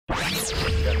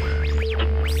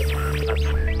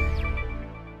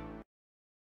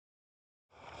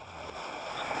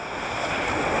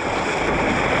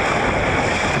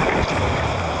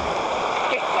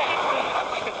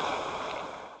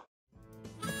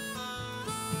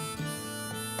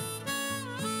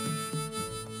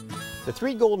The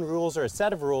 3 golden rules are a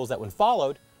set of rules that, when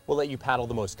followed, will let you paddle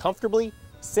the most comfortably,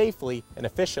 safely, and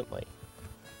efficiently.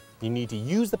 You need to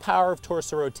use the power of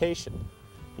torso rotation.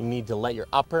 You need to let your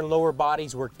upper and lower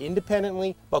bodies work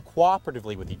independently but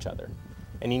cooperatively with each other.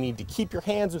 And you need to keep your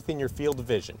hands within your field of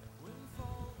vision.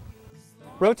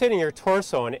 Rotating your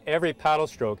torso on every paddle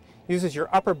stroke uses your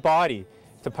upper body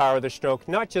to power the stroke,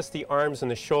 not just the arms and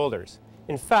the shoulders.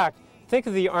 In fact, think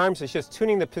of the arms as just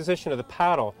tuning the position of the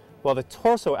paddle, while the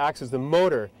torso acts as the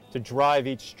motor to drive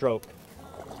each stroke.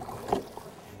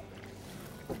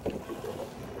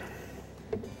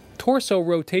 Torso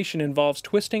rotation involves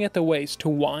twisting at the waist to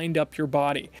wind up your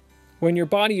body. When your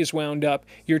body is wound up,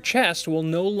 your chest will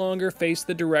no longer face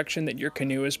the direction that your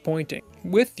canoe is pointing.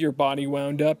 With your body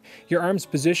wound up, your arms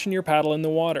position your paddle in the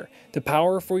water. The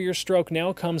power for your stroke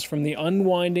now comes from the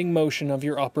unwinding motion of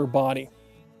your upper body.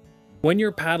 When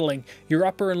you're paddling, your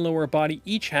upper and lower body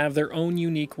each have their own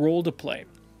unique role to play.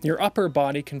 Your upper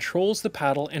body controls the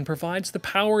paddle and provides the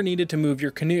power needed to move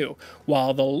your canoe,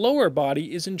 while the lower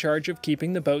body is in charge of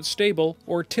keeping the boat stable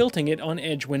or tilting it on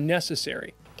edge when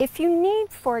necessary. If you need,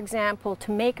 for example,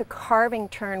 to make a carving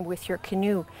turn with your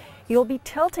canoe, you'll be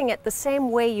tilting it the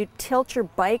same way you tilt your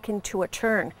bike into a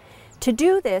turn. To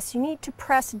do this, you need to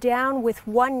press down with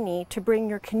one knee to bring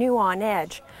your canoe on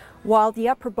edge, while the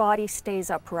upper body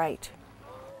stays upright.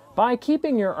 By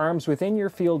keeping your arms within your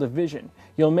field of vision,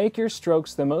 you'll make your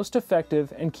strokes the most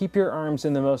effective and keep your arms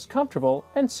in the most comfortable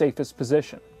and safest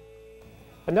position.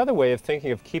 Another way of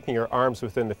thinking of keeping your arms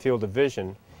within the field of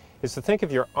vision is to think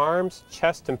of your arms,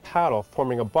 chest, and paddle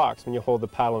forming a box when you hold the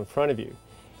paddle in front of you.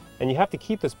 And you have to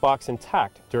keep this box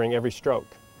intact during every stroke.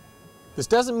 This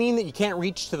doesn't mean that you can't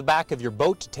reach to the back of your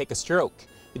boat to take a stroke.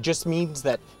 It just means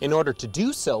that in order to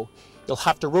do so, you'll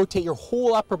have to rotate your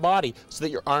whole upper body so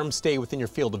that your arms stay within your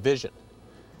field of vision.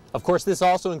 Of course, this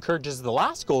also encourages the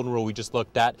last golden rule we just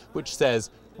looked at, which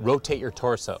says rotate your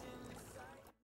torso.